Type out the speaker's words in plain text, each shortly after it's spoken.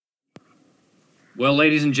Well,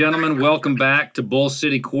 ladies and gentlemen, welcome back to Bull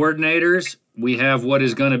City Coordinators. We have what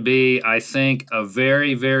is going to be, I think, a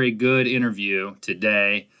very, very good interview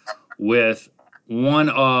today with one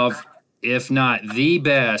of, if not the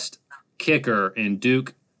best, kicker in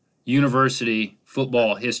Duke University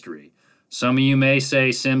football history. Some of you may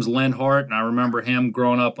say Sims Lindhart, and I remember him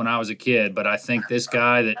growing up when I was a kid, but I think this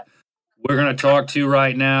guy that we're going to talk to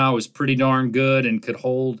right now is pretty darn good and could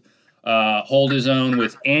hold his own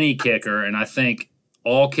with any kicker. And I think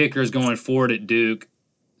all kickers going forward at Duke,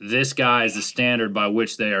 this guy is the standard by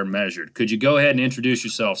which they are measured. Could you go ahead and introduce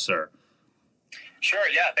yourself, sir? Sure,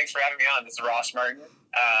 yeah. Thanks for having me on. This is Ross Martin.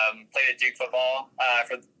 Played at Duke football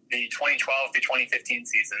for the 2012 through 2015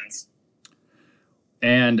 seasons.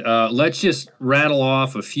 And let's just rattle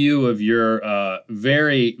off a few of your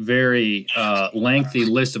very, very lengthy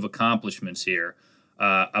list of accomplishments here.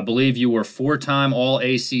 I believe you were four-time All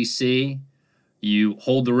ACC. You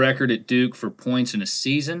hold the record at Duke for points in a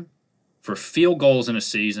season, for field goals in a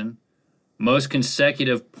season, most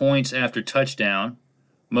consecutive points after touchdown,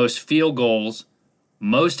 most field goals,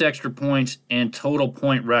 most extra points, and total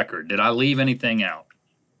point record. Did I leave anything out?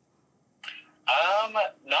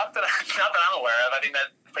 Not that I'm aware of. I think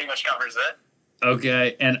that pretty much covers it.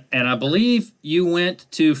 Okay, and I believe you went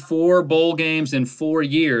to 4 bowl games in 4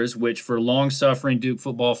 years, which for long-suffering Duke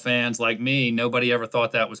football fans like me, nobody ever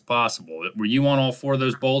thought that was possible. Were you on all four of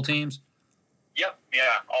those bowl teams? Yep, yeah,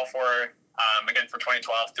 all four, again, for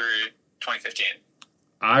 2012 through 2015.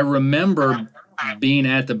 I remember being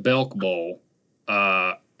at the Belk Bowl,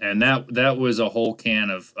 and that was a whole can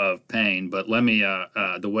of pain. But let me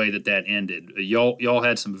the way that ended. Y'all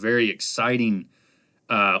had some very exciting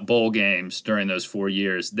bowl games during those 4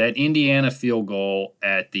 years. That Indiana field goal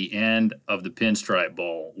at the end of the Pinstripe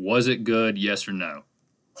Bowl, was it good? Yes or no?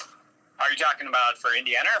 Are you talking about for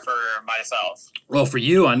Indiana or for myself? Well, for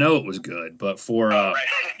you, I know it was good, but for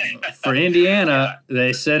for Indiana,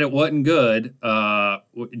 they said it wasn't good. Do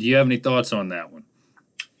you have any thoughts on that one?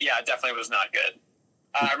 Yeah, it definitely was not good.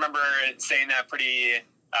 I remember saying that pretty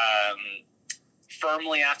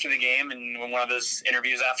firmly after the game and in one of those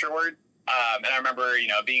interviews afterward. And I remember,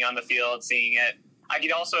 being on the field, seeing it. I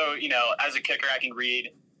could also, as a kicker, I can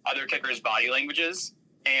read other kickers' body languages,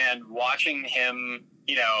 and watching him,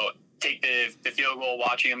 take the field goal,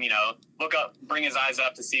 watching him, look up, bring his eyes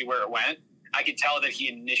up to see where it went. I could tell that he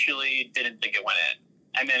initially didn't think it went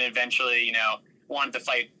in, and then eventually, wanted to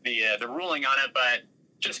fight the ruling on it. But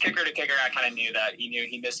just kicker to kicker, I kind of knew that he knew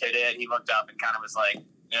he mishit it. He looked up and kind of was like,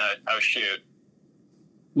 "Oh shoot."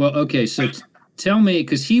 Well, okay, so tell me,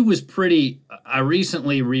 because he was pretty. I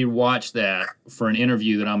recently rewatched that for an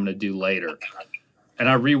interview that I'm going to do later, and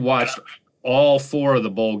I rewatched all four of the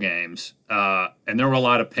bowl games, and there were a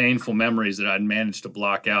lot of painful memories that I'd managed to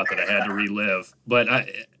block out that I had to relive. But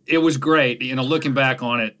it was great, looking back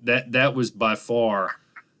on it. That was by far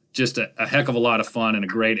just a heck of a lot of fun and a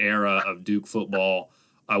great era of Duke football.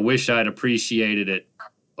 I wish I'd appreciated it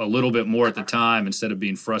a little bit more at the time instead of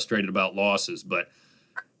being frustrated about losses. But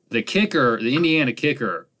the kicker, the Indiana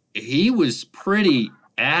kicker, he was pretty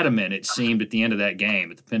adamant, it seemed, at the end of that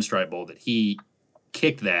game at the Pinstripe Bowl that he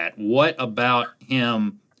kicked that. What about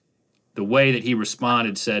him, the way that he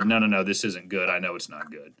responded, said, no, this isn't good. I know it's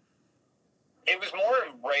not good? It was more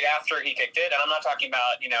right after he kicked it, and I'm not talking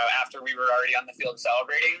about, after we were already on the field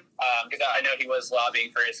celebrating, because I know he was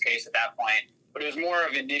lobbying for his case at that point. But it was more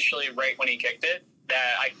of initially right when he kicked it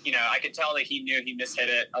that I could tell that he knew he mishit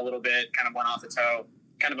it a little bit, kind of went off the toe,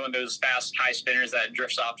 kind of one of those fast high spinners that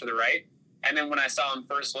drifts off to the right. And then when I saw him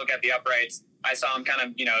first look at the uprights, I saw him kind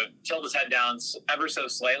of, tilt his head down ever so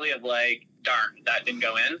slightly of like, darn, that didn't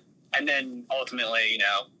go in. And then ultimately,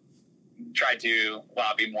 tried to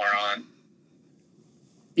lobby more on.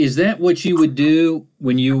 Is that what you would do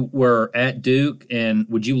when you were at Duke? And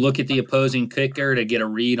would you look at the opposing kicker to get a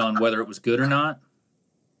read on whether it was good or not?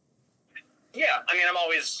 Yeah, I mean, I'm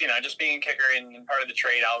always, just being a kicker and part of the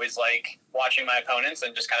trade, I always like watching my opponents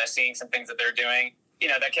and just kind of seeing some things that they're doing.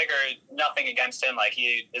 That kicker, nothing against him. Like,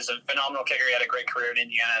 he is a phenomenal kicker. He had a great career in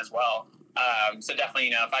Indiana as well. So definitely,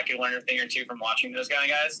 if I could learn a thing or two from watching those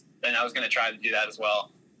guys, then I was going to try to do that as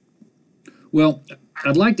well. Well,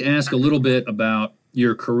 I'd like to ask a little bit about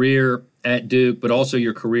your career at Duke, but also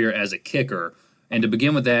your career as a kicker. And to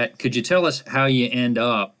begin with that, could you tell us how you end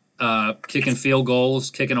up kicking field goals,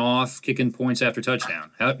 kicking off, kicking points after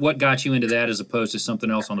touchdown? What got you into that as opposed to something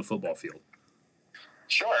else on the football field?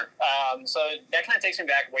 Sure. So that kind of takes me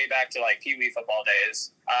way back to like Pee Wee football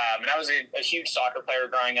days. And I was a huge soccer player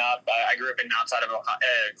growing up. I grew up outside of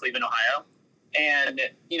Cleveland, Ohio. And,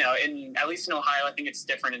 at least in Ohio, I think it's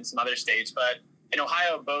different in some other states, but in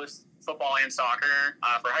Ohio, both football and soccer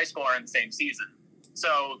for high school are in the same season.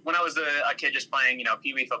 So when I was a kid just playing,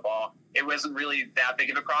 Pee Wee football, it wasn't really that big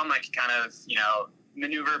of a problem. I could kind of,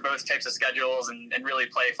 maneuver both types of schedules and really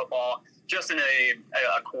play football just in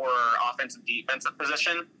a core offensive defensive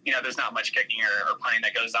position. There's not much kicking or punting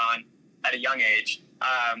that goes on at a young age.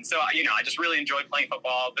 So I just really enjoyed playing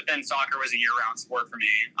football, but then soccer was a year-round sport for me.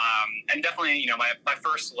 And definitely, my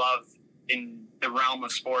first love in the realm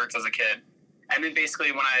of sports as a kid. And then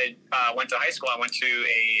basically when I went to high school, I went to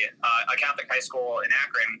a Catholic high school in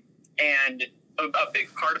Akron. And a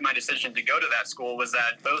big part of my decision to go to that school was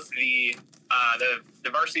that both the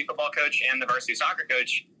varsity football coach and the varsity soccer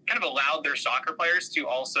coach kind of allowed their soccer players to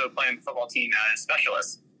also play on the football team as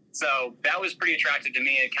specialists. So that was pretty attractive to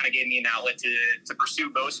me. It kind of gave me an outlet to pursue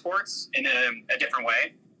both sports in a different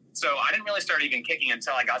way. So I didn't really start even kicking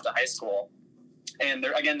until I got to high school. And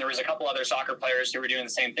there was a couple other soccer players who were doing the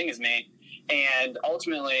same thing as me. And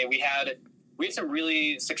ultimately we had some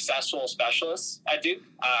really successful specialists at Duke.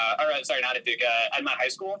 Not at Duke, at my high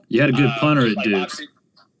school. You had a good punter at Duke.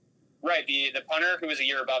 Right. The punter who was a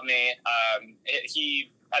year above me,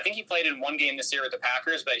 I think he played in one game this year with the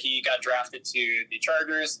Packers, but he got drafted to the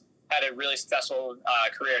Chargers, had a really successful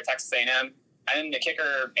career at Texas A&M. And then the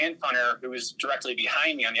kicker and punter, who was directly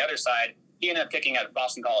behind me on the other side, he ended up kicking at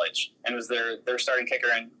Boston College and was their starting kicker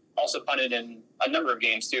and also punted in a number of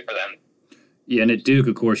games too for them. Yeah, and at Duke,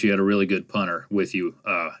 of course, you had a really good punter with you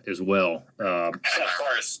as well. Of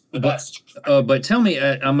course, the best. But tell me,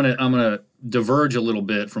 I'm gonna diverge a little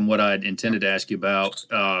bit from what I'd intended to ask you about.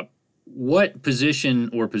 What position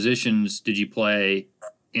or positions did you play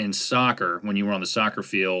in soccer when you were on the soccer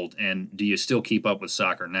field, and do you still keep up with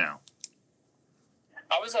soccer now?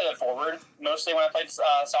 I was a forward mostly when I played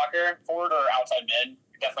soccer, forward or outside mid.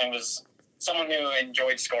 Definitely was someone who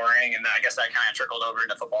enjoyed scoring, and I guess that kind of trickled over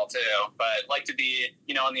into football too. But like to be,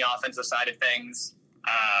 on the offensive side of things.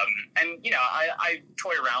 I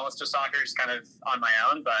toy around with just soccer just kind of on my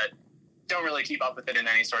own, but don't really keep up with it in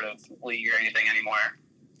any sort of league or anything anymore.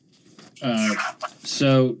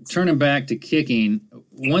 So turning back to kicking,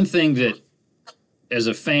 one thing that as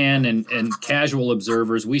a fan and casual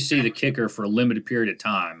observers, we see the kicker for a limited period of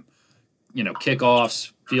time.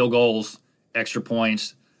 Kickoffs, field goals, extra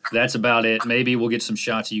points. That's about it. Maybe we'll get some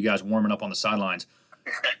shots of you guys warming up on the sidelines.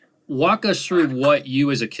 Walk us through what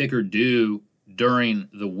you as a kicker do during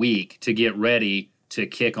the week to get ready to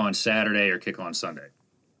kick on Saturday or kick on Sunday.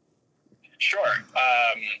 Sure.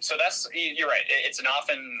 So you're right. It's an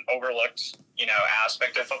often overlooked,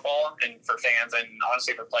 aspect of football, and for fans and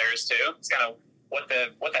honestly for players too. It's kind of what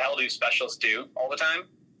the hell do specialists do all the time?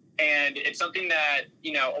 And it's something that,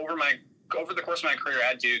 over the course of my career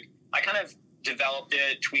at Duke, I kind of developed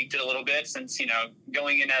it, tweaked it a little bit since,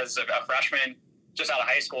 going in as a freshman, just out of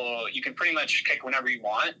high school, you can pretty much kick whenever you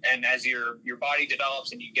want. And as your body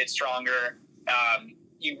develops and you get stronger,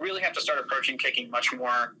 you really have to start approaching kicking much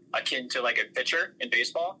more akin to like a pitcher in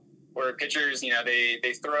baseball, where pitchers,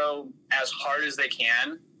 they throw as hard as they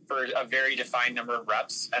can for a very defined number of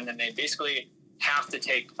reps. And then they basically have to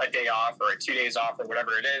take a day off or 2 days off or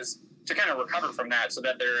whatever it is to kind of recover from that so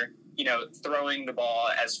that they're, throwing the ball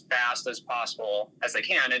as fast as possible as they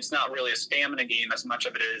can. It's not really a stamina game as much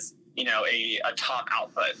of it is, a top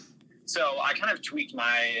output. So I kind of tweaked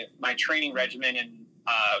my training regimen and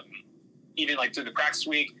even like through the practice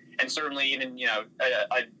week and certainly even,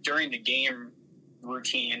 during the game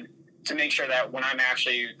routine to make sure that when I'm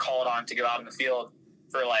actually called on to go out in the field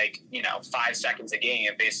for 5 seconds a game,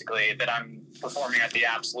 basically, that I'm performing at the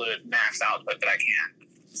absolute max output that I can.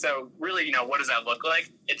 So really, what does that look like?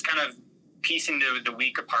 It's kind of piecing the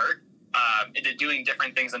week apart into doing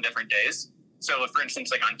different things on different days. So for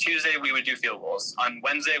instance, like on Tuesday, we would do field goals. On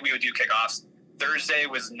Wednesday, we would do kickoffs. Thursday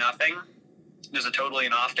was nothing. It was totally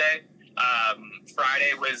an off day.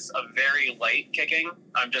 Friday was a very light kicking.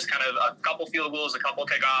 Just kind of a couple field goals, a couple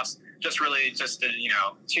kickoffs, just to,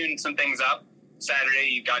 tune some things up. Saturday,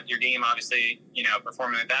 you got your game, obviously,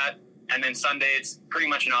 performing with that. And then Sunday, it's pretty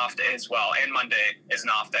much an off day as well. And Monday is an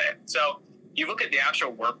off day. So you look at the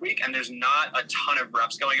actual work week, and there's not a ton of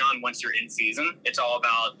reps going on once you're in season. It's all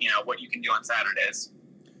about, what you can do on Saturdays.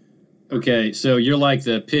 Okay, so you're like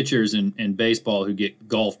the pitchers in baseball who get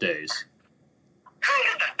golf days.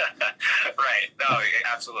 Right. No,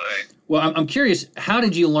 absolutely. Well, I'm curious, how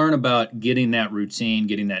did you learn about getting that routine,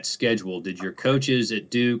 getting that schedule? Did your coaches at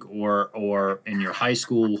Duke or in your high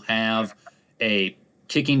school have a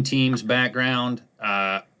kicking team's background?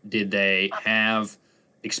 Did they have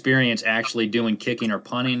experience actually doing kicking or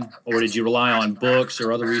punting, or did you rely on books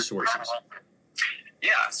or other resources?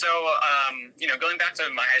 Yeah, so, going back to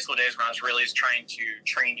my high school days when I was really trying to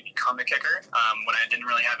train to become a kicker, when I didn't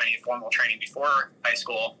really have any formal training before high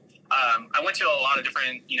school, I went to a lot of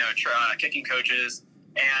different, kicking coaches,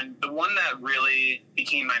 and the one that really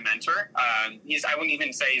became my mentor, I wouldn't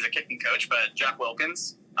even say he's a kicking coach, but Jeff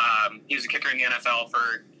Wilkins. He was a kicker in the NFL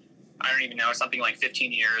for, I don't even know, something like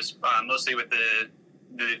 15 years, mostly with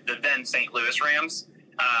the then St. Louis Rams.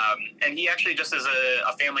 And he actually just is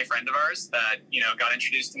a family friend of ours that, got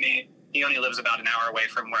introduced to me. He only lives about an hour away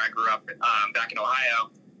from where I grew up back in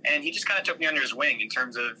Ohio. And he just kind of took me under his wing in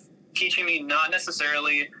terms of teaching me not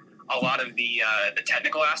necessarily a lot of the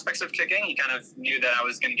technical aspects of kicking. He kind of knew that I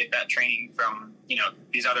was going to get that training from,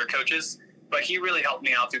 these other coaches. But he really helped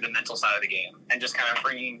me out through the mental side of the game and just kind of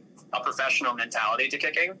bringing a professional mentality to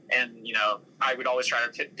kicking. And, I would always try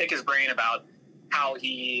to pick his brain about how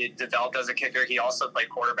he developed as a kicker. He also played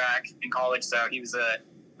quarterback in college, so he was a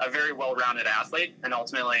very well-rounded athlete and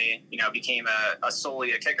ultimately, became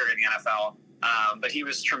solely a kicker in the NFL. But he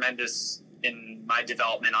was tremendous in my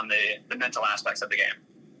development on the mental aspects of the game.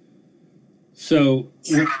 So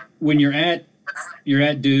when you're at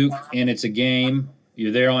Duke and it's a game,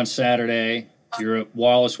 you're there on Saturday, you're at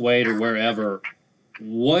Wallace Wade or wherever,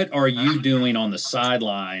 what are you doing on the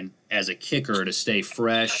sideline as a kicker to stay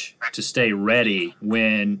fresh, to stay ready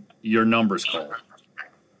when your number's called?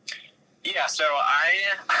 Yeah, so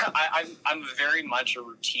I'm very much a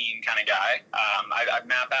routine kind of guy. I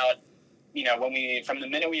map out, from the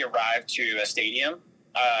minute we arrive to a stadium,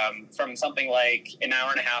 from something like an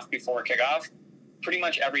hour and a half before kickoff, pretty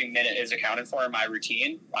much every minute is accounted for in my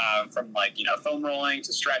routine, from foam rolling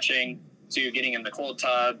to stretching to getting in the cold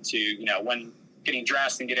tub to, when getting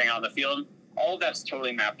dressed and getting on the field. All of that's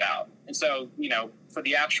totally mapped out. And so, for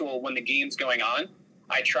the actual, when the game's going on,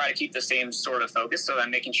 I try to keep the same sort of focus so that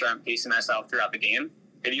I'm making sure I'm pacing myself throughout the game.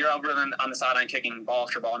 If you're over on the sideline kicking ball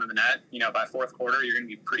after ball into the net, by fourth quarter, you're going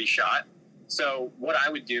to be pretty shot. So what I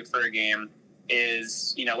would do for a game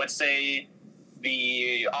is, let's say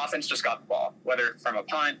the offense just got the ball, whether from a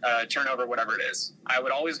punt, turnover, whatever it is. I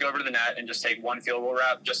would always go over to the net and just take one field goal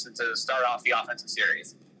rep just to start off the offensive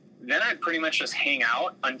series. Then I'd pretty much just hang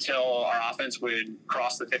out until our offense would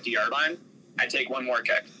cross the 50-yard line. I'd take one more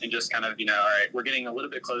kick and just kind of, all right, we're getting a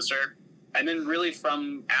little bit closer. And then really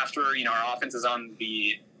from after, our offense is on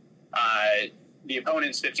the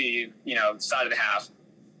opponent's 50, side of the half,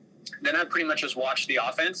 then I'd pretty much just watch the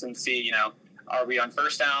offense and see, are we on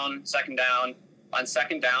first down, second down? On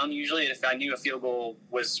second down, usually if I knew a field goal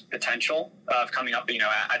was potential of coming up,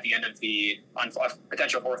 at the end of on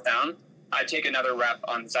potential fourth down, I'd take another rep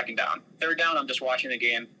on second down. Third down, I'm just watching the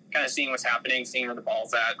game, kind of seeing what's happening, seeing where the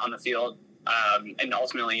ball's at on the field, and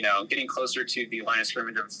ultimately, getting closer to the line of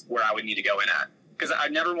scrimmage of where I would need to go in at. Because I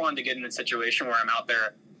never wanted to get in a situation where I'm out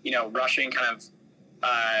there, rushing, kind of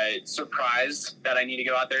surprised that I need to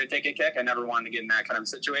go out there to take a kick. I never wanted to get in that kind of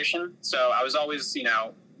situation. So I was always,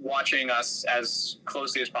 watching us as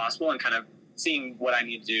closely as possible and kind of seeing what I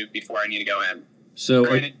need to do before I need to go in. So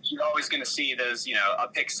granted, you're always going to see those, a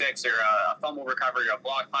pick six or a fumble recovery or a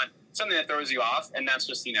block punt, something that throws you off. And that's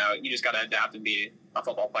just, you just got to adapt and be a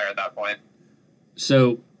football player at that point.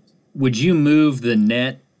 So would you move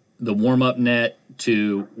the warm-up net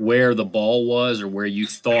to where the ball was or where you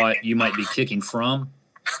thought you might be kicking from?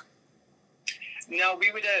 No,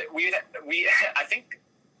 I think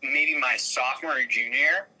maybe my sophomore or junior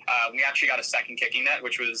year, we actually got a second kicking net,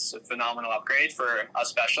 which was a phenomenal upgrade for us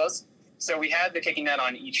specialists. So we had the kicking net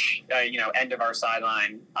on each, end of our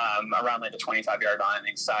sideline, around like the 25-yard line on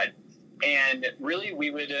each side. And really we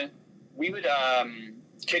would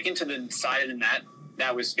kick into the side of the net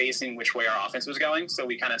that was facing which way our offense was going. So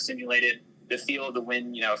we kind of simulated the feel of the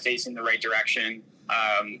wind, facing the right direction,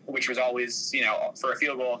 which was always, for a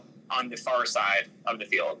field goal on the far side of the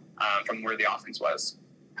field, from where the offense was.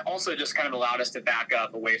 Also just kind of allowed us to back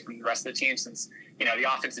up away from the rest of the team since, the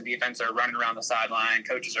offense and defense are running around the sideline,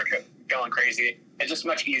 coaches are going crazy. It's just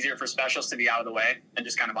much easier for specialists to be out of the way and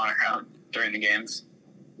just kind of on our own during the games.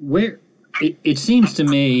 It seems to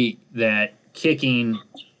me that kicking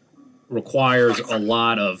requires a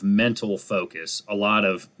lot of mental focus, a lot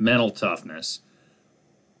of mental toughness.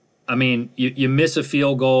 I mean, you miss a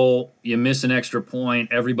field goal, you miss an extra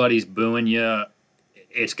point, everybody's booing you.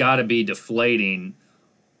 It's got to be deflating.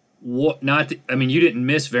 You didn't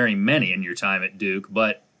miss very many in your time at Duke,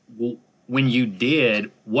 but when you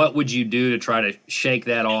did, what would you do to try to shake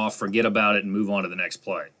that off, forget about it, and move on to the next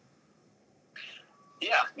play?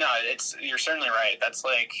 Yeah, no, you're certainly right. That's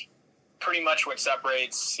like pretty much what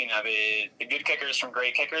separates, the good kickers from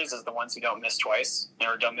great kickers is the ones who don't miss twice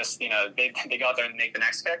or don't miss, they go out there and make the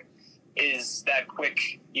next kick, is that quick,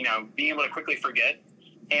 being able to quickly forget.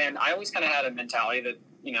 And I always kind of had a mentality that,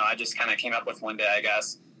 I just kind of came up with one day, I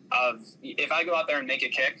guess, of if I go out there and make a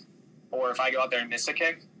kick or if I go out there and miss a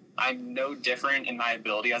kick, I'm no different in my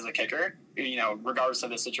ability as a kicker, regardless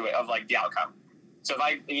of the situation, of like the outcome. So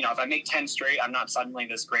if I make 10 straight, I'm not suddenly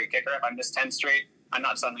this great kicker. If I miss 10 straight, I'm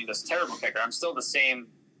not suddenly this terrible kicker. I'm still the same,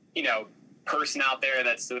 person out there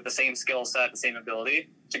that's with the same skill set, the same ability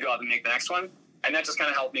to go out and make the next one. And that just kind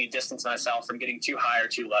of helped me distance myself from getting too high or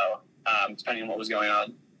too low, depending on what was going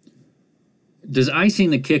on. Does icing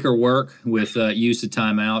the kicker work with use of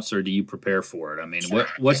timeouts, or do you prepare for it? I mean,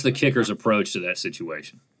 what's the kicker's approach to that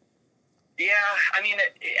situation? Yeah, I mean,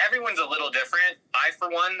 everyone's a little different. For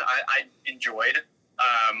one, I enjoyed,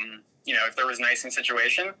 if there was an icing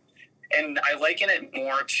situation. And I liken it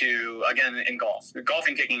more to, again, in golf. Golf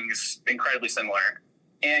and kicking is incredibly similar.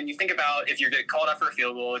 And you think about if you're called up for a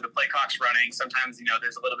field goal, the play clock's running, sometimes,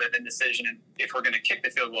 there's a little bit of indecision if we're going to kick the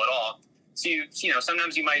field goal at all. So,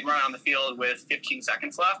 sometimes you might run on the field with 15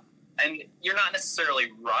 seconds left, and you're not necessarily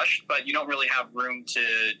rushed, but you don't really have room to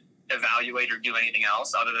evaluate or do anything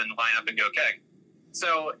else other than line up and go kick.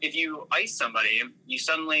 So if you ice somebody, you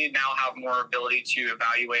suddenly now have more ability to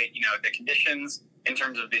evaluate, the conditions in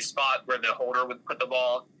terms of the spot where the holder would put the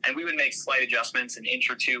ball. And we would make slight adjustments an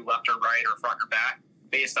inch or two left or right or front or back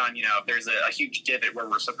based on, if there's a huge divot where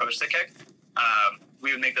we're supposed to kick.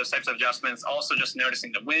 We would make those types of adjustments. Also just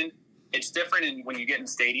noticing the wind. It's different when you get in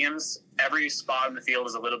stadiums. Every spot in the field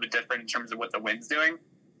is a little bit different in terms of what the wind's doing.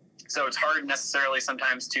 So it's hard necessarily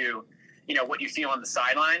sometimes to, what you feel on the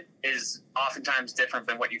sideline is oftentimes different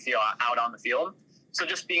than what you feel out on the field. So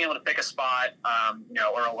just being able to pick a spot,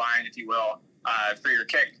 or a line, if you will, for your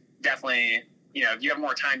kick, definitely, if you have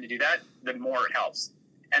more time to do that, the more it helps.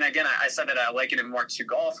 And again, I said that I liken it more to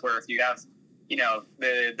golf, where if you have,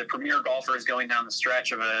 the premier golfers going down the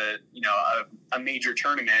stretch of a major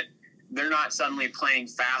tournament, they're not suddenly playing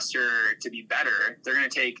faster to be better. They're going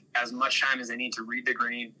to take as much time as they need to read the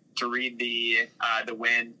green, to read the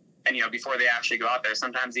wind, and before they actually go out there.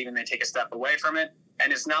 Sometimes even they take a step away from it,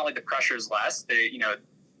 and it's not like the pressure is less.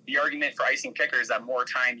 The argument for icing kickers is that more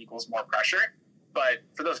time equals more pressure. But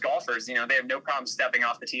for those golfers, they have no problem stepping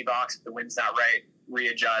off the tee box if the wind's not right,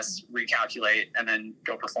 readjust, recalculate, and then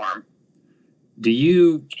go perform. Do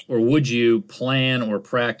you or would you plan or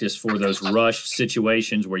practice for those rush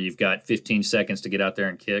situations where you've got 15 seconds to get out there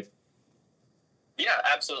and kick? Yeah,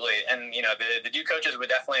 absolutely. And, the DUE coaches would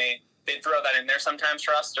definitely, they'd throw that in there sometimes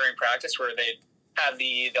for us during practice, where they'd have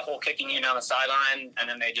the whole kicking unit on the sideline, and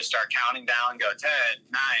then they just start counting down and go 10,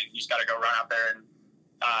 9. You just got to go run out there and,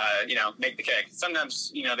 make the kick.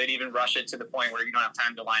 Sometimes, they'd even rush it to the point where you don't have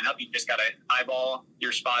time to line up. You just got to eyeball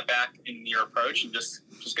your spot back in your approach and just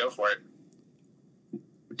go for it.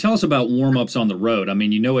 Tell us about warm-ups on the road. I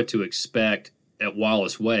mean, you know what to expect at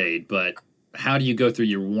Wallace Wade, but how do you go through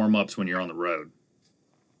your warm-ups when you're on the road?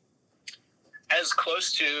 As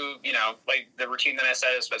close to, like the routine that I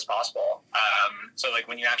said as possible. So like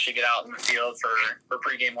when you actually get out in the field for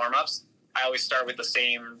pregame warm-ups, I always start with the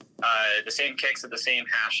same kicks at the same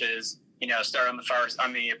hashes, start on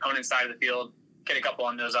the opponent's side of the field, get a couple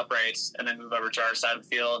on those uprights, and then move over to our side of the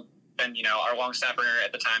field. Then, our long snapper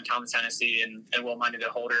at the time, Thomas Hennessy and Will Mundy, the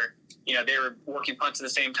holder, they were working punts at the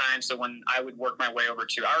same time. So when I would work my way over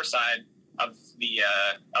to our side of the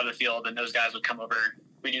field, and those guys would come over,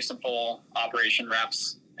 we do some full operation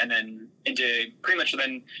reps, and then into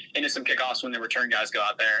some kickoffs when the return guys go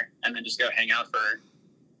out there, and then just go hang out for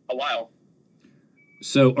a while.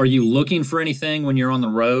 So are you looking for anything when you're on the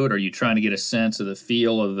road? Are you trying to get a sense of the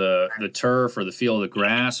feel of the turf or the feel of the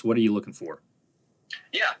grass? What are you looking for?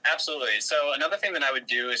 Yeah, absolutely. So another thing that I would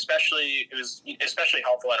do, it was especially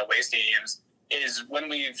helpful at away stadiums, is when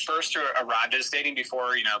we first arrived at a stadium,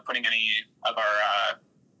 before putting any of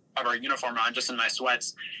our uniform on, just in my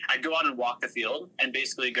sweats, I'd go out and walk the field and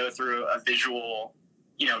basically go through a visual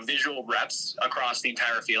reps across the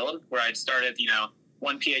entire field, where I'd start at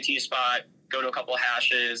one PAT spot, go to a couple of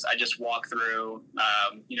hashes. I just walk through,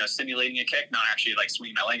 simulating a kick, not actually like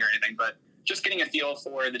swinging my leg or anything, but just getting a feel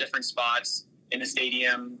for the different spots in the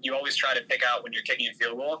stadium. You always try to pick out, when you're kicking a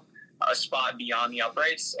field goal, a spot beyond the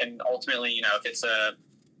uprights, and ultimately, if it's a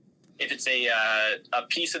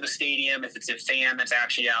piece of the stadium, if it's a fan that's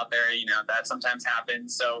actually out there, that sometimes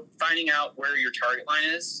happens. So finding out where your target line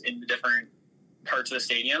is in the different parts of the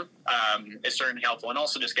stadium is certainly helpful, and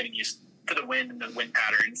also just getting used to the wind and the wind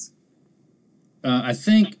patterns. I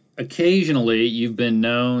think occasionally you've been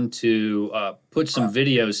known to put some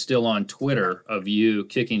videos still on Twitter of you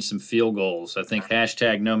kicking some field goals. I think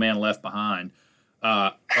 #NoManLeftBehind.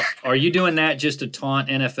 Are you doing that just to taunt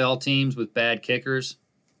NFL teams with bad kickers?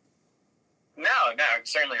 No,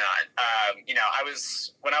 certainly not.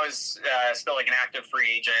 When I was still like an active free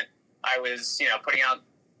agent, I was, putting out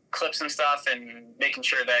clips and stuff and making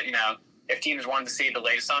sure that, if teams wanted to see the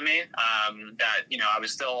latest on me, that, I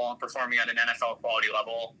was still performing at an NFL quality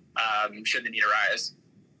level, should the need arise.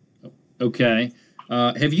 Okay.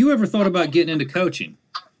 Have you ever thought about getting into coaching?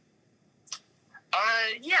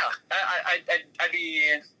 Yeah. I'd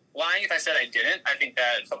be lying if I said I didn't. I think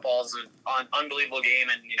that football is an unbelievable game,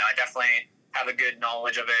 and, I definitely have a good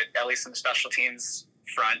knowledge of it, at least in the special teams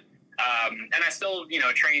front. And I still,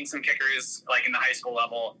 train some kickers, like in the high school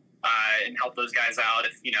level, and help those guys out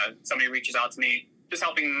if, somebody reaches out to me, just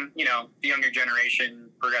helping, the younger generation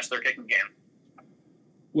progress their kicking game.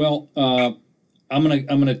 Well, I'm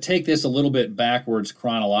gonna take this a little bit backwards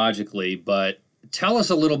chronologically, but tell us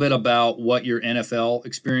a little bit about what your NFL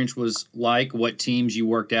experience was like, what teams you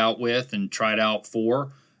worked out with and tried out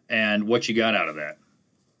for, and what you got out of that.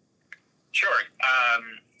 Sure.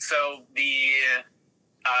 So the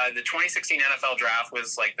 2016 NFL draft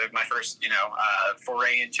was like my first,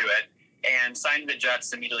 foray into it, and signed the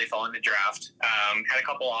Jets immediately following the draft. Had a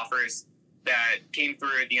couple offers that came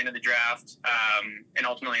through at the end of the draft, and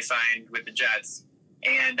ultimately signed with the Jets.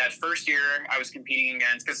 And that first year I was competing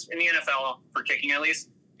against, because in the NFL, for kicking at least,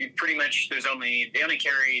 you pretty much, they only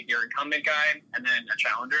carry your incumbent guy and then a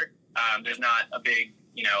challenger. There's not a big,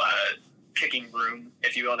 kicking room,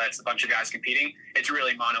 if you will, that's a bunch of guys competing. It's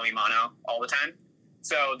really mano-a-mano all the time.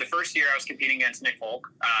 So the first year I was competing against Nick Folk,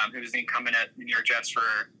 who was the incumbent at the New York Jets for,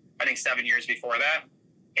 I think, 7 years before that.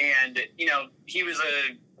 And, he was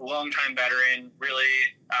a longtime veteran,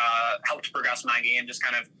 really helped progress my game, just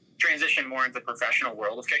kind of transition more into the professional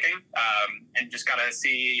world of kicking, and just got to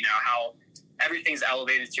see, how everything's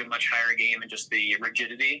elevated to a much higher game and just the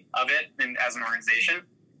rigidity of it and as an organization.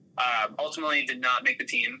 Ultimately did not make the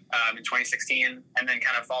team in 2016, and then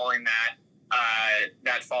kind of following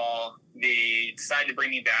that fall, they decided to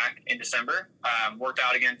bring me back in December, worked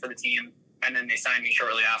out again for the team, and then they signed me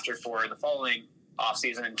shortly after for the following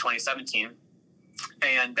offseason in 2017.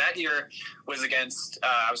 And that year was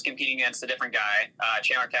I was competing against a different guy,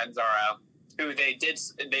 Chandler Catanzaro, who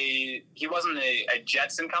he wasn't a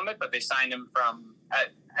Jets incumbent, but they signed him from,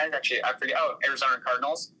 Arizona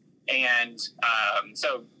Cardinals. And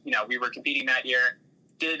so, we were competing that year,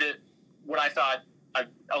 did what I thought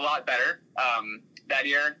a lot better that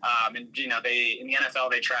year. And, in the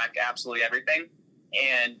NFL, they track absolutely everything,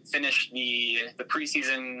 and finished the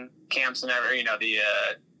preseason camps and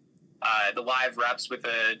the live reps with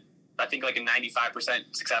I think like a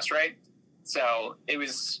 95% success rate. So it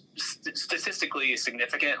was statistically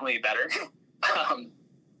significantly better.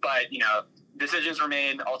 But, decisions were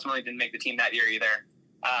made, ultimately didn't make the team that year either.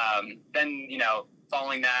 Then,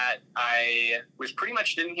 following that, I was pretty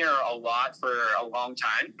much didn't hear a lot for a long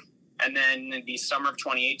time. And then in the summer of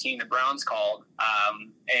 2018, the Browns called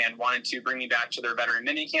and wanted to bring me back to their veteran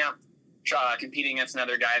minicamp, competing against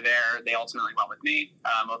another guy there. They ultimately went with me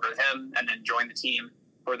over with him, and then joined the team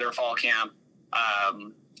for their fall camp.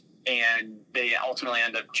 And they ultimately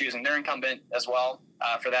ended up choosing their incumbent as well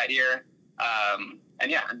for that year.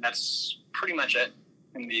 And that's pretty much it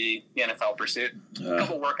in the NFL pursuit. A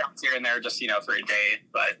couple workouts here and there, just, for a day,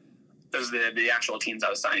 but those are the actual teams I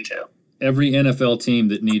was signed to. Every NFL team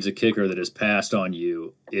that needs a kicker that has passed on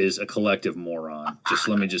you is a collective moron.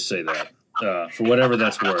 Let me just say that, for whatever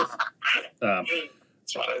that's worth.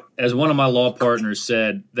 As one of my law partners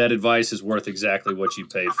said, that advice is worth exactly what you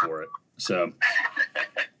paid for it. So,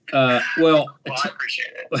 I appreciate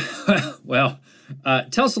it. Well,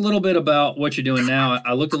 tell us a little bit about what you're doing now.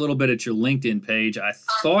 I looked a little bit at your LinkedIn page. I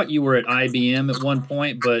thought you were at IBM at one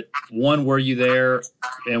point, but were you there,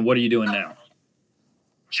 and what are you doing now?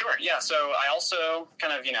 Sure. Yeah. So I also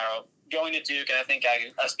kind of, going to Duke, and I think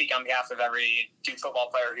I speak on behalf of every Duke football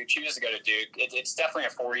player who chooses to go to Duke. It's definitely a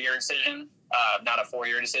 4-year decision, not a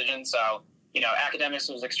 4-year decision. So, academics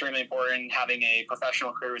was extremely important. Having a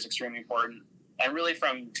professional career was extremely important. And really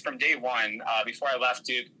from day one, before I left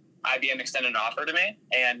Duke, IBM extended an offer to me,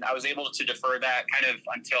 and I was able to defer that kind of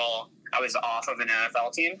until I was off of an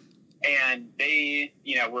NFL team. And they,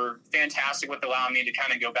 were fantastic with allowing me to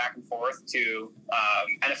kind of go back and forth to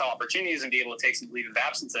NFL opportunities and be able to take some leave of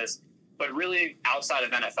absences. But really, outside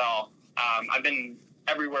of NFL, I've been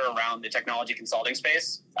everywhere around the technology consulting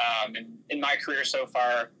space. And in my career so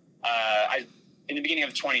far, in the beginning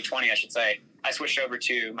of 2020, I should say, I switched over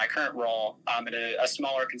to my current role at a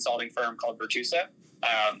smaller consulting firm called Virtusa.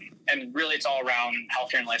 And really, it's all around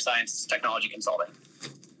healthcare and life science technology consulting.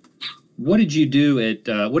 What did you do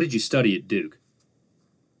what did you study at Duke?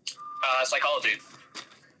 Psychology.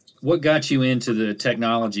 What got you into the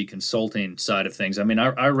technology consulting side of things? I mean,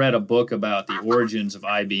 I read a book about the origins of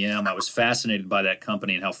IBM. I was fascinated by that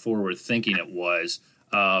company and how forward thinking it was.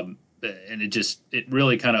 And it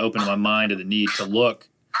really kind of opened my mind to the need to look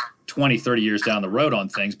 20, 30 years down the road on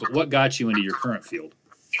things, but what got you into your current field?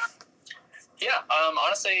 Yeah,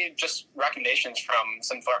 honestly, just recommendations from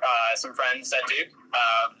some friends at Duke.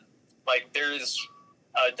 Like, there's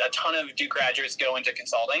a ton of Duke graduates go into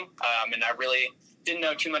consulting, and I really didn't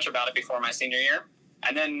know too much about it before my senior year.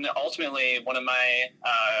 And then ultimately, one of my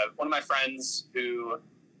friends who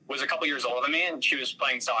was a couple years older than me, and she was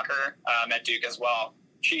playing soccer at Duke as well.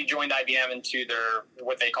 She joined IBM into their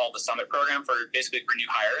what they call the Summit program for new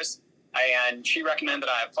hires, and she recommended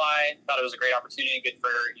that I apply. Thought it was a great opportunity, good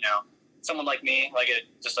for someone like me, like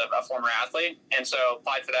just a former athlete, and so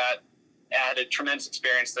applied for that. I had a tremendous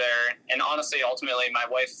experience there, and honestly, ultimately, my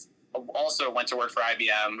wife also went to work for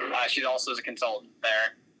IBM. She also is a consultant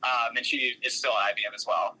there, and she is still at IBM as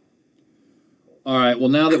well. All right. Well,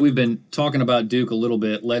 now that we've been talking about Duke a little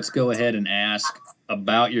bit, let's go ahead and ask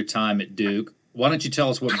about your time at Duke. Why don't you tell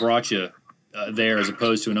us what brought you there as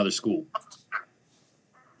opposed to another school?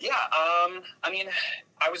 Yeah, I mean,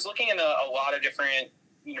 I was looking in a lot of different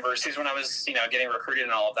universities when I was, getting recruited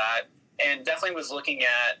and all of that, and definitely was looking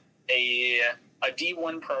at a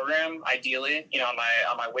D1 program. Ideally, on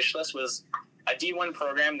my wish list was a D1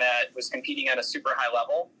 program that was competing at a super high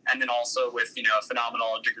level, and then also with a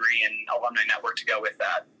phenomenal degree and alumni network to go with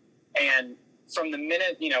that. And from the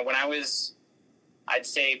minute when I was, I'd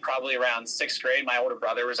say probably around sixth grade, my older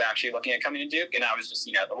brother was actually looking at coming to Duke, and I was just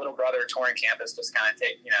the little brother touring campus, just kind of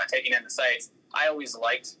taking in the sights. I always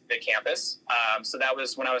liked the campus, so that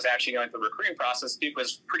was when I was actually going through the recruiting process. Duke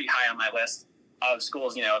was pretty high on my list of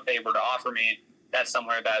schools. If they were to offer me, that's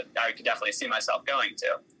somewhere that I could definitely see myself going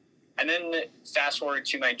to. And then fast forward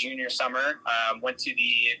to my junior summer, went to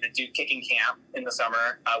the Duke kicking camp in the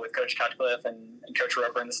summer with Coach Cutcliffe and Coach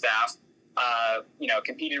Roper and the staff.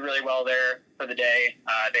 Competed really well there for the day.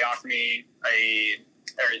 They offered me at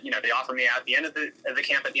the end of the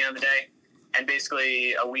camp at the end of the day. And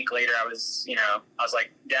basically a week later, I was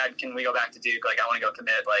like, Dad, can we go back to Duke? Like, I want to go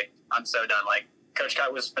commit. Like, I'm so done. Like, Coach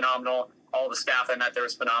Cut was phenomenal. All the staff I met there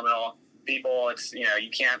was phenomenal. People, it's, you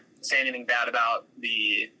can't say anything bad about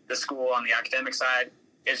the school on the academic side.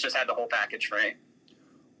 It's just had the whole package for me.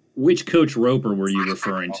 Which Coach Roper were you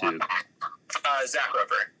referring to? Zach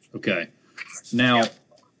Roper. Okay. Now,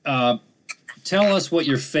 tell us what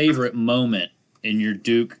your favorite moment in your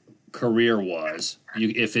Duke career was.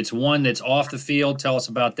 If it's one that's off the field, tell us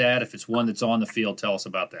about that. If it's one that's on the field, tell us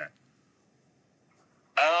about that.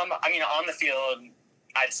 On the field,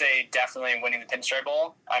 I'd say definitely winning the Pinstripe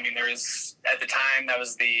Bowl. There was, at the time, that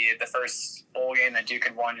was the first bowl game that Duke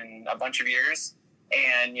had won in a bunch of years.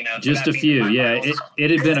 And, just a few. Yeah,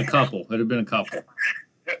 it had been a couple. It had been a couple.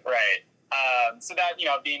 Right. So that,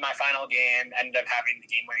 being my final game, ended up having the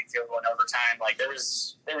game-winning field goal in overtime. Like, there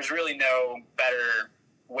was really no better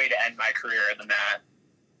way to end my career than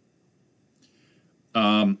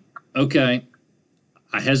that. Okay.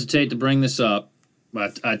 I hesitate to bring this up,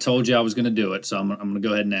 but I told you I was going to do it, so I'm going to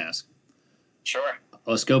go ahead and ask. Sure.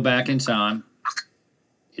 Let's go back in time.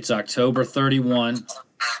 It's October 31,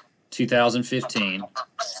 2015,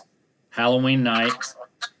 Halloween night.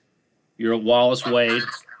 You're at Wallace Wade.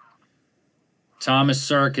 Thomas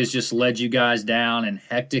Sirk has just led you guys down, and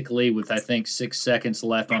hectically, with I think 6 seconds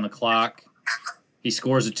left on the clock, he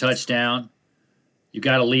scores a touchdown. You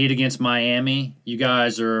got a lead against Miami. You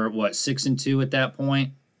guys are, 6-2 at that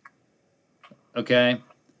point? Okay.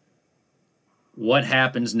 What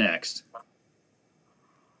happens next? All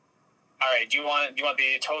right. Do you want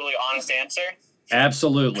the totally honest answer?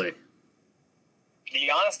 Absolutely. The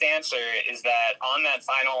honest answer is that on that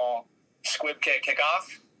final squib kick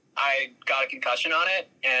kickoff, I got a concussion on it,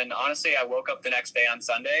 and honestly, I woke up the next day on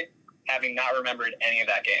Sunday having not remembered any of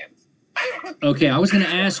that game. Okay, I was going to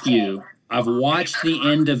ask you, I've watched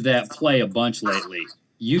the end of that play a bunch lately.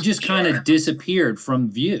 You just kind of disappeared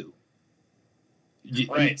from view.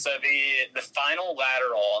 Right, so the final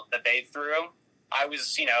lateral that they threw, I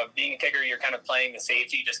was, being a kicker, you're kind of playing the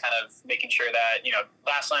safety, just kind of making sure that,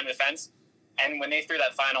 last line of defense. And when they threw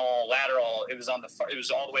that final lateral, it was all the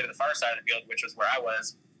way to the far side of the field, which was where I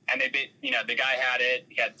was. And the guy had it.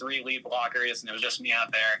 He had 3 lead blockers, and it was just me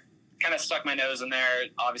out there. Kind of stuck my nose in there.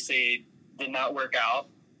 Obviously, did not work out.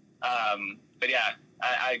 But yeah,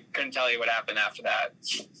 I couldn't tell you what happened after that.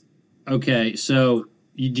 Okay, so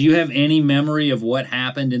do you have any memory of what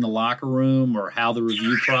happened in the locker room or how the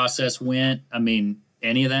review process went? Any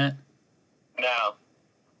of that? No.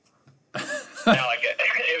 No,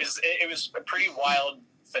 it was a pretty wild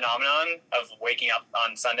phenomenon of waking up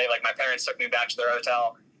on Sunday. Like, my parents took me back to their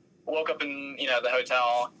hotel, woke up in, the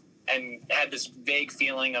hotel, and had this vague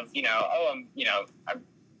feeling of, I'm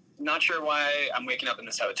not sure why I'm waking up in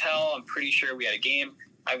this hotel. I'm pretty sure we had a game.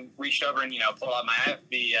 I reached over and, pulled out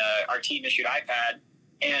our team issued iPad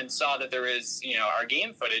and saw that there was, our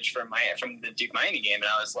game footage from the Duke Miami game. And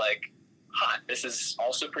I was like, this is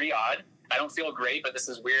also pretty odd. I don't feel great, but this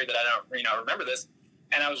is weird that I don't, remember this.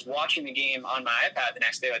 And I was watching the game on my iPad the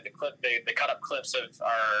next day, like the cut up clips of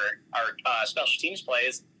our special teams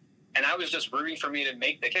plays. And I was just rooting for me to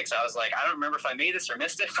make the kicks. I was like, I don't remember if I made this or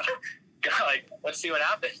missed it. Like, let's see what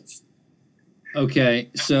happens. Okay,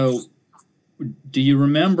 so do you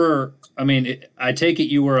remember? I mean, I take it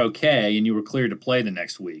you were okay and you were cleared to play the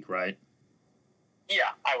next week, right?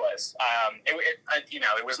 Yeah, I was.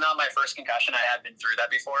 It was not my first concussion. I had been through that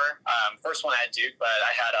before. First one I had Duke, but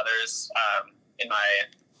I had others in my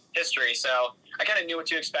history. So I kind of knew what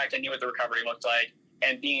to expect. I knew what the recovery looked like.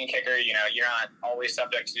 And being a kicker, you're not always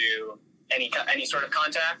subject to any sort of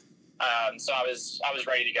contact. So I was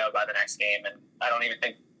ready to go by the next game, and I don't even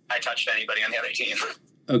think I touched anybody on the other team.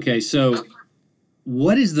 Okay, so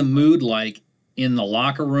what is the mood like in the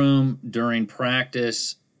locker room during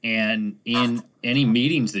practice and in any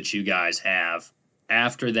meetings that you guys have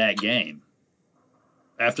after that game,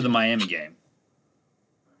 after the Miami game?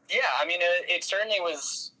 Yeah, I mean, it certainly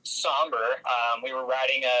was somber. We were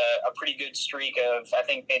riding a pretty good streak of, I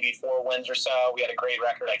think, maybe 4 wins or so. We had a great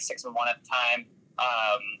record, like 6-1 at the time.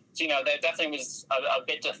 So, that definitely was a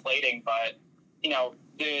bit deflating. But,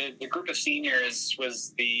 the group of seniors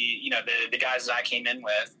was the guys that I came in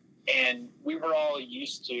with. And we were all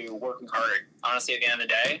used to working hard, honestly, at the end of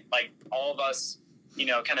the day. Like, all of us,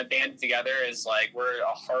 kind of banded together as, like, we're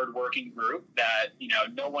a hard-working group that,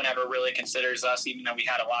 no one ever really considers us, even though we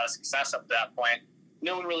had a lot of success up to that point.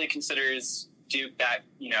 No one really considers Duke that,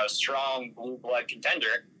 strong blue blood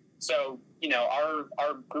contender. So,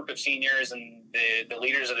 our group of seniors and the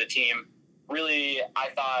leaders of the team really, I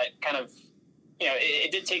thought, kind of,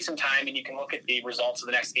 it did take some time, and you can look at the results of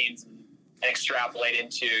the next games and extrapolate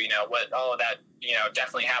into, that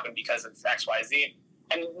definitely happened because of X, Y, Z.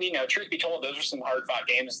 And, truth be told, those are some hard-fought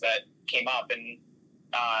games that came up, and,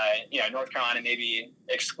 North Carolina may be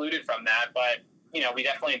excluded from that, but, we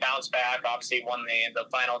definitely bounced back, obviously won the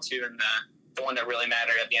final 2 and the one that really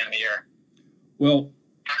mattered at the end of the year. Well,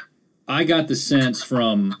 I got the sense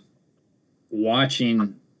from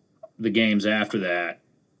watching the games after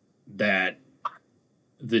that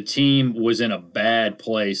the team was in a bad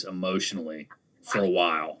place emotionally for a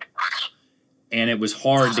while, and it was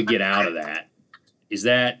hard to get out of that. Is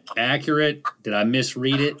that accurate? Did I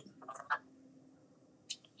misread it?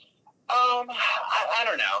 I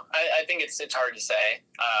don't know. I think it's hard to say.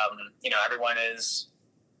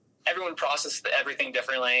 Everyone processes everything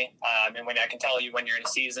differently. And when I can tell you when you're in a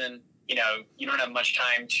season, you don't have much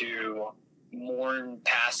time to mourn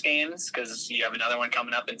past games because you have another one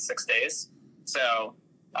coming up in 6 days. So,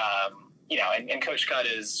 and Coach Cutt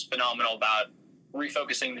is phenomenal about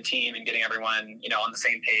refocusing the team and getting everyone, on the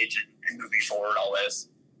same page and moving forward always.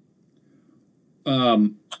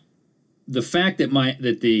 The fact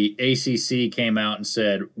that the ACC came out and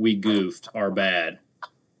said we goofed, our bad,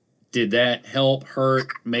 did that help, hurt,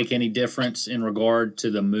 make any difference in regard to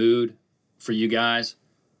the mood for you guys?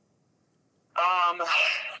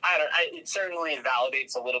 It certainly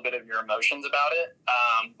validates a little bit of your emotions about it.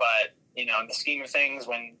 But in the scheme of things,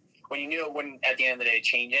 when you knew it wouldn't at the end of the day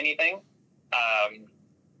change anything,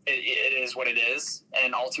 it is what it is.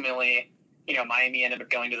 And ultimately, Miami ended up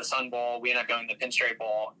going to the Sun Bowl. We ended up going to the Pinstripe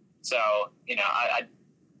Bowl. So, I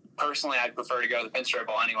personally, I'd prefer to go to the Pinstripe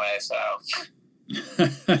Bowl anyway. So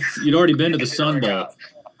you'd already been to the Sun Bowl.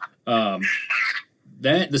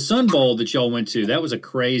 The Sun Bowl that y'all went to, that was a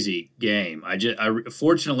crazy game.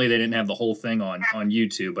 Fortunately they didn't have the whole thing on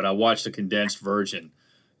YouTube, but I watched a condensed version.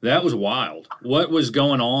 That was wild. What was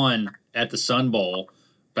going on at the Sun Bowl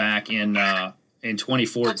back in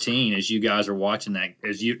 2014 as you guys are watching that,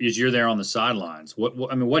 as you're there on the sidelines?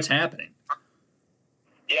 What's happening?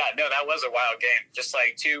 Yeah, no, that was a wild game. Just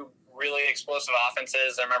like 2 really explosive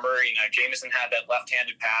offenses. I remember, Jameson had that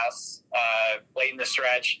left-handed pass late in the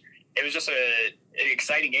stretch. It was just an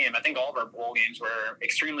exciting game. I think all of our bowl games were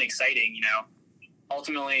extremely exciting.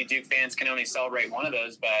 Ultimately, Duke fans can only celebrate one of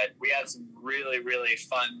those, but we had some really, really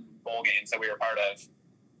fun bowl games that we were part of.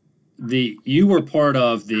 You were part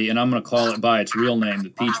of and I'm going to call it by its real name,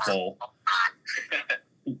 the Peach Bowl.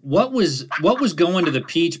 What was going to the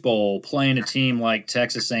Peach Bowl playing a team like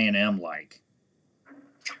Texas A&M like?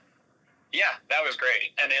 Yeah, that was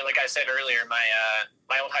great. And like I said earlier,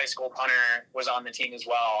 my old high school punter was on the team as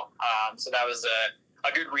well. So that was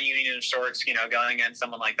a good reunion of sorts, going against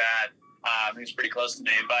someone like that. Who's pretty close to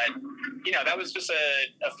me. But, that was just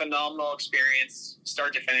a phenomenal experience,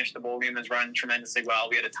 start to finish. The bowl game has run tremendously well.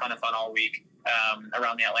 We had a ton of fun all week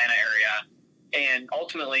around the Atlanta area. And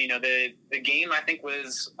ultimately, the game, I think,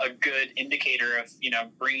 was a good indicator of,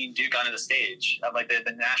 bringing Duke onto the stage, of like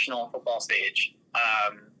the national football stage.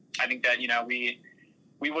 I think that,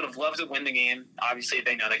 we would have loved to win the game. Obviously,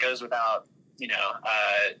 that goes without,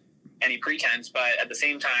 any pretense. But at the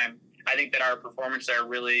same time, I think that our performance there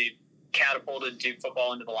really catapulted Duke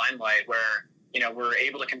football into the limelight, where, we're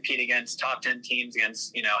able to compete against top 10 teams,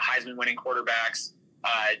 against, Heisman winning quarterbacks.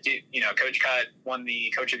 Coach Cut won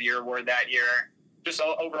the Coach of the Year award that year. Just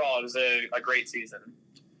overall, it was a great season.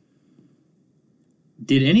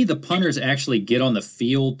 Did any of the punters actually get on the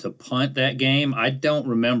field to punt that game? I don't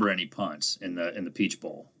remember any punts in the Peach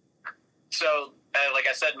Bowl. So, like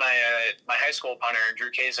I said, my high school punter, Drew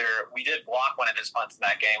Kaiser, we did block one of his punts in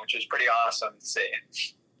that game, which was pretty awesome to see.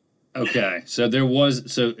 Okay, so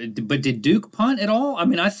but did Duke punt at all? I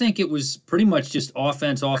mean, I think it was pretty much just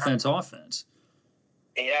offense. Yeah,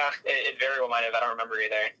 it very well might have. I don't remember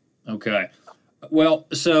either. Okay. Well,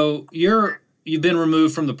 so you've been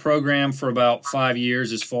removed from the program for about 5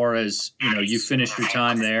 years, as far as, you finished your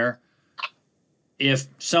time there. If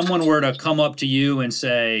someone were to come up to you and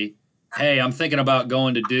say, hey, I'm thinking about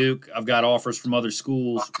going to Duke, I've got offers from other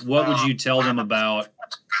schools, what would you tell them about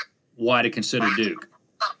why to consider Duke?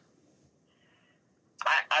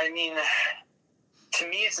 I mean, to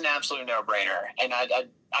me, it's an absolute no-brainer. And I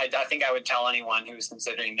think I would tell anyone who's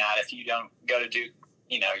considering that, if you don't go to Duke,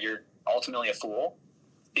 you're ultimately a fool,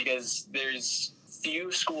 because there's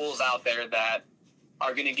few schools out there that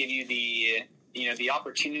are going to give you the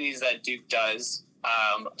opportunities that Duke does,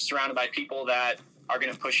 surrounded by people that are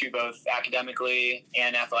going to push you both academically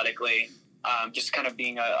and athletically, just kind of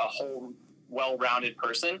being a whole well-rounded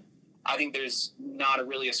person. I think there's not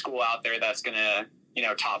really a school out there that's going to,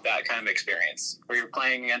 top that kind of experience, where you're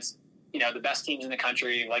playing against, the best teams in the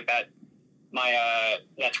country. Like that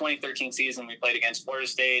 2013 season, we played against Florida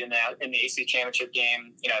State in the AC championship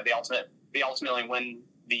game. They ultimately win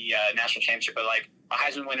the national championship, but like a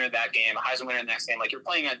Heisman winner that game, a Heisman winner the next game, like you're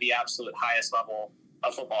playing at the absolute highest level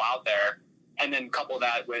of football out there. And then couple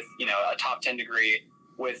that with, a top 10 degree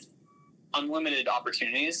with unlimited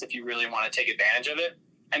opportunities if you really want to take advantage of it.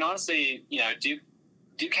 And honestly,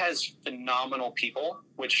 Duke has phenomenal people,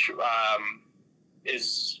 which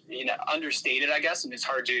is understated, I guess, and it's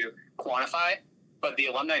hard to quantify. But the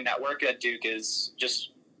alumni network at Duke is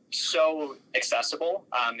just so accessible.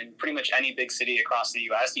 In pretty much any big city across the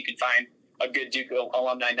U.S., you can find a good Duke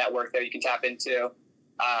alumni network that you can tap into.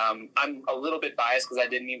 I'm a little bit biased because I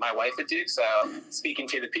did meet my wife at Duke, so speaking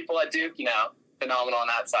to the people at Duke, phenomenal on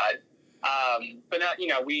that side. But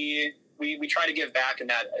we try to give back in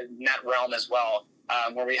that realm as well,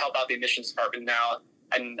 where we help out the admissions department now,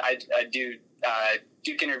 and I do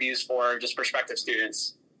Duke interviews for just prospective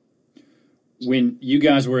students. When you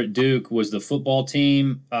guys were at Duke, was the football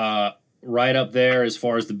team right up there as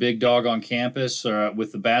far as the big dog on campus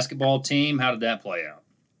with the basketball team? How did that play out?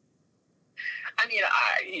 I mean,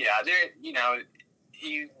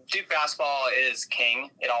 Duke basketball is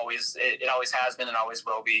king. It always has been and always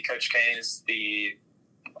will be. Coach K is the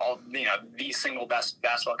single best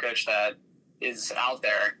basketball coach that is out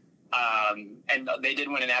there. And they did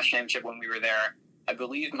win a national championship when we were there. I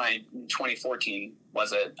believe my 2014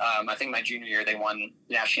 was it. I think my junior year they won the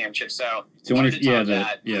national championship. So for sure. Yeah, it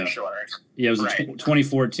was right. The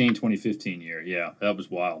 2014, 2015 year. Yeah, that was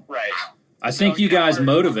wild. Right. I think you guys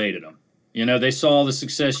motivated them. They saw the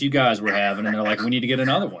success you guys were having, and they're like, we need to get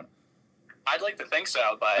another one. I'd like to think so,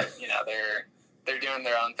 but they're doing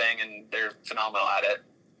their own thing and they're phenomenal at it.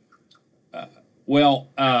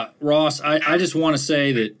 Ross, I just want to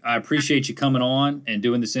say that I appreciate you coming on and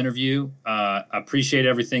doing this interview. I appreciate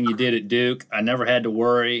everything you did at Duke. I never had to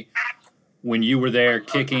worry when you were there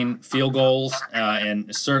kicking field goals,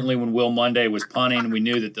 and certainly when Will Monday was punting, we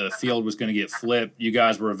knew that the field was going to get flipped. You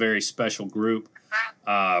guys were a very special group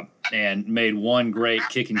and made one great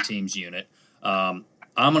kicking teams unit. I'm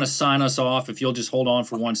going to sign us off. If you'll just hold on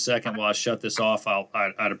for 1 second while I shut this off,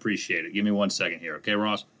 I'd appreciate it. Give me 1 second here. Okay,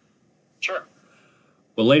 Ross? Sure.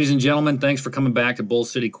 Well, ladies and gentlemen, thanks for coming back to Bull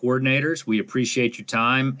City Coordinators. We appreciate your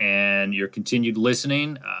time and your continued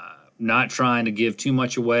listening. Not trying to give too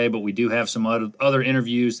much away, but we do have some other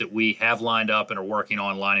interviews that we have lined up and are working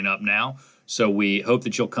on lining up now. So we hope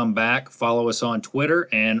that you'll come back, follow us on Twitter,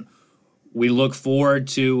 and we look forward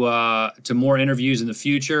to more interviews in the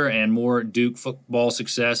future and more Duke football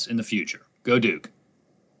success in the future. Go Duke.